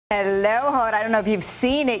Hello, Hoda. I don't know if you've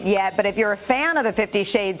seen it yet, but if you're a fan of the 50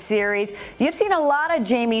 Shades series, you've seen a lot of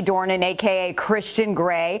Jamie Dornan, a.k.a. Christian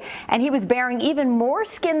Grey, and he was bearing even more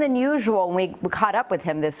skin than usual when we caught up with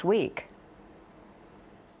him this week.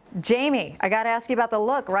 Jamie, I got to ask you about the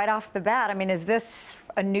look right off the bat. I mean, is this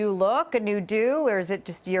a new look, a new do, or is it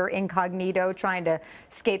just your incognito trying to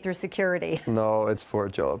skate through security? No, it's for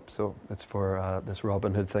a job, so it's for this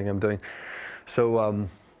Robin Hood thing I'm doing. So,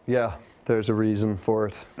 yeah. There's a reason for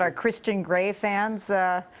it. Are Christian Grey fans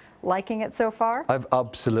liking it so far? I've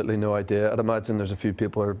absolutely no idea. I'd imagine there's a few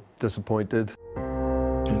people who are disappointed.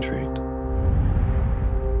 Intrigued.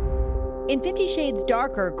 In 50 Shades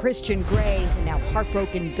Darker, Christian Grey, the now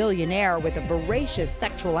heartbroken billionaire with a voracious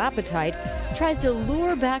sexual appetite, tries to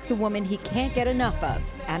lure back the woman he can't get enough of,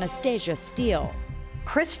 Anastasia Steele.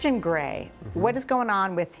 Christian Grey, what is going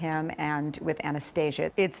on with him and with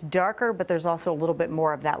Anastasia? It's darker, but there's also a little bit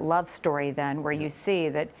more of that love story then, where you see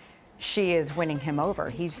that she is winning him over.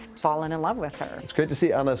 He's fallen in love with her. It's great to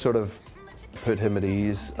see Anna sort of put him at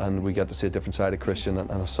ease, and we get to see a different side of Christian and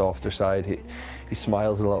a softer side. He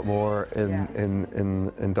smiles a lot more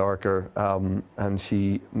in Darker, and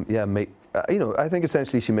she, yeah, you know, I think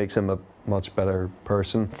essentially she makes him a much better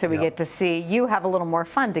person. So we get to see you have a little more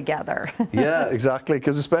fun together. Yeah, exactly,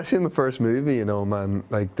 because especially in the first movie, you know, man,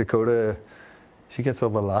 like Dakota, she gets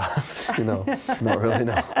all the laughs, you know, not really,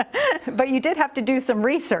 no. But you did have to do some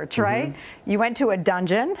research, right? You went to a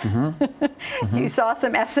dungeon. You saw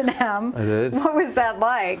some S&M. I did. What was that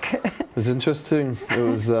like? It was interesting. It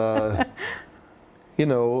was, you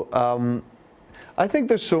know, I think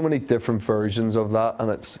there's so many different versions of that,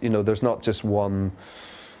 and it's, you know, there's not just one.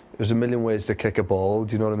 There's a million ways to kick a ball.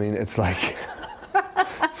 Do you know what I mean? It's like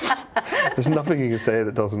there's nothing you can say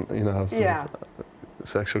that doesn't, you know, have some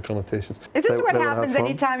sexual connotations. Is this what happens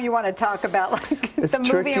anytime you want to talk about like it's the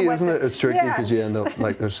movie? Tricky, and what isn't it? It's tricky because you end up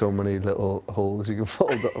like there's so many little holes you can fall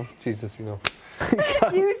down. Jesus, you know.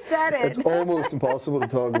 You said it. It's almost impossible to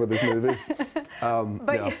talk about this movie.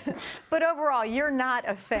 But overall, you're not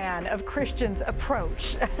a fan of Christian's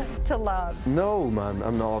approach to love. No, man,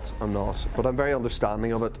 I'm not. But I'm very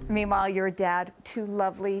understanding of it. Meanwhile, you're a dad, 2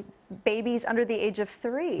 lovely babies under the age of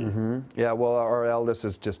 3. Yeah, well, our eldest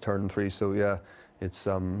has just turned 3, so yeah, it's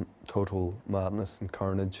total madness and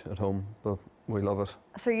carnage at home, but we love it.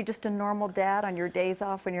 So you're just a normal dad on your days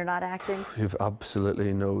off when you're not acting? You've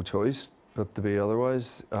absolutely no choice but to be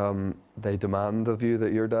otherwise. They demand of you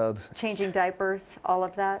that you're dad. Changing diapers, all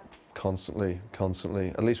of that? Constantly.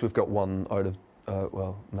 At least we've got one out of,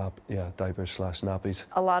 well, diapers/nappies.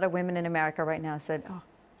 A lot of women in America right now said, oh,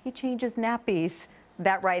 he changes nappies.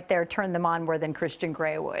 That right there turned them on more than Christian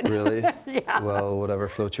Grey would. Really? Yeah. Well, whatever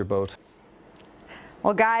floats your boat.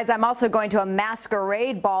 Well, guys, I'm also going to a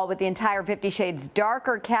masquerade ball with the entire 50 Shades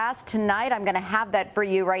Darker cast. Tonight, I'm going to have that for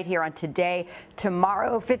you right here on Today.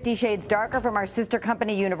 Tomorrow, 50 Shades Darker from our sister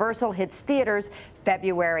company Universal hits theaters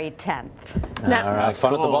February 10th. Now, all right,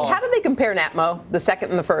 fun at the ball. How do they compare, Natmo, the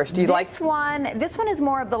second and the first? Do you this one is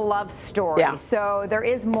more of the love story. Yeah. So there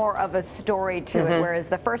is more of a story to it, whereas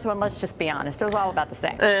the first one, let's just be honest, it was all about the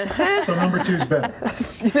same. So number 2's better.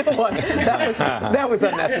 You know what? That was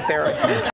unnecessary.